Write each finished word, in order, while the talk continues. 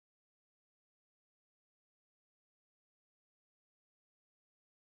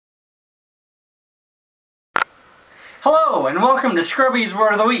Hello and welcome to Scrubby's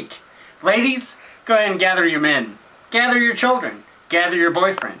Word of the Week. Ladies, go ahead and gather your men. Gather your children. Gather your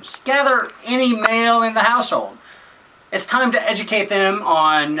boyfriends. Gather any male in the household. It's time to educate them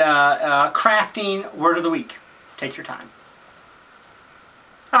on crafting Word of the Week. Take your time.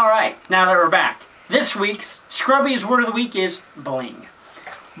 Alright, now that we're back. This week's Scrubby's Word of the Week is bling.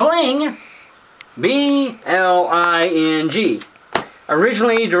 Bling, B-L-I-N-G.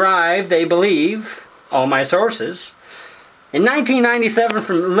 Originally derived, they believe, all my sources, in 1997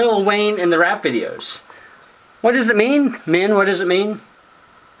 from Lil Wayne in the rap videos. What does it mean? Men, what does it mean?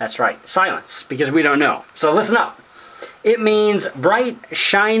 That's right, silence, because we don't know. So listen up. It means bright,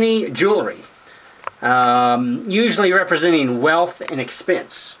 shiny jewelry, usually representing wealth and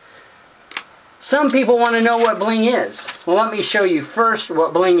expense. Some people want to know what bling is. Well, let me show you first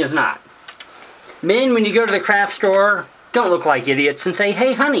what bling is not. Men, when you go to the craft store, don't look like idiots and say,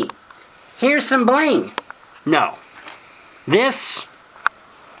 "Hey, honey, here's some bling." No.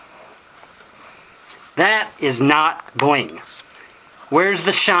 That is not bling. Where's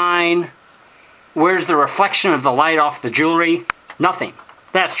the shine? Where's the reflection of the light off the jewelry? Nothing.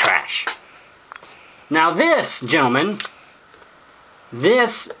 That's trash. Now this, gentlemen,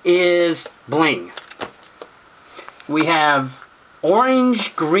 this is bling. We have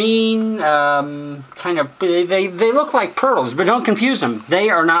orange, green, kind of, they look like pearls, but don't confuse them.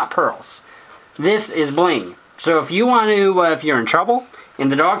 They are not pearls. This is bling. So if you want to, if you're in trouble in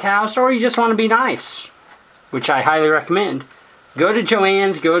the doghouse, or you just want to be nice, which I highly recommend, go to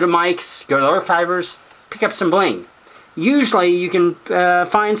Joann's, go to Mike's, go to Archivers, pick up some bling. Usually you can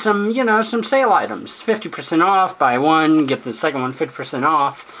find some, you know, some sale items. 50% off, buy one, get the second one 50%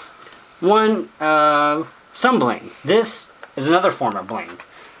 off. Some bling. This is another form of bling.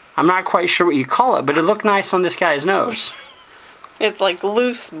 I'm not quite sure what you call it, but it looked nice on this guy's nose. It's like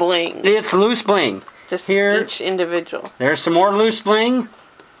loose bling. It's loose bling. Just here, each individual. There's some more loose bling.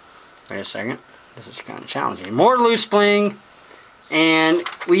 Wait a second. This is kind of challenging. More loose bling. And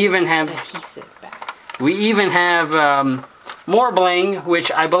we even have more bling, which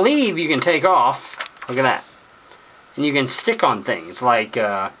I believe you can take off. Look at that. And you can stick on things like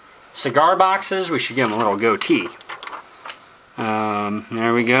cigar boxes. We should give him a little goatee.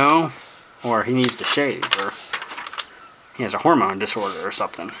 There we go. Or he needs to shave, or he has a hormone disorder or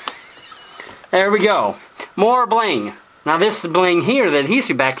something. There we go. More bling. Now this bling here, the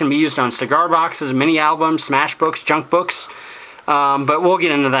adhesive back, can be used on cigar boxes, mini albums, smash books, junk books. But we'll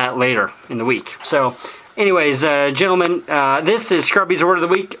get into that later in the week. So anyways, gentlemen, this is Scrubby's Word of the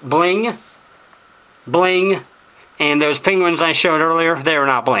Week. Bling. Bling. And those penguins I showed earlier, they are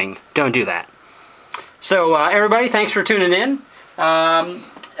not bling. Don't do that. So everybody, thanks for tuning in.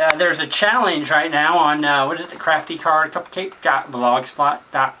 There's a challenge right now on, what is it,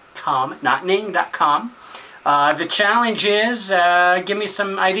 craftycardcupcake.blogspot.com, not ning.com. The challenge is, give me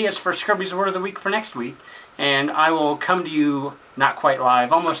some ideas for Scrubby's Word of the Week for next week, and I will come to you, not quite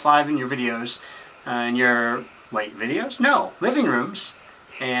live, almost live in your videos, in your, wait, videos? No, living rooms,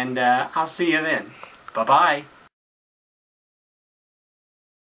 and I'll see you then. Bye-bye.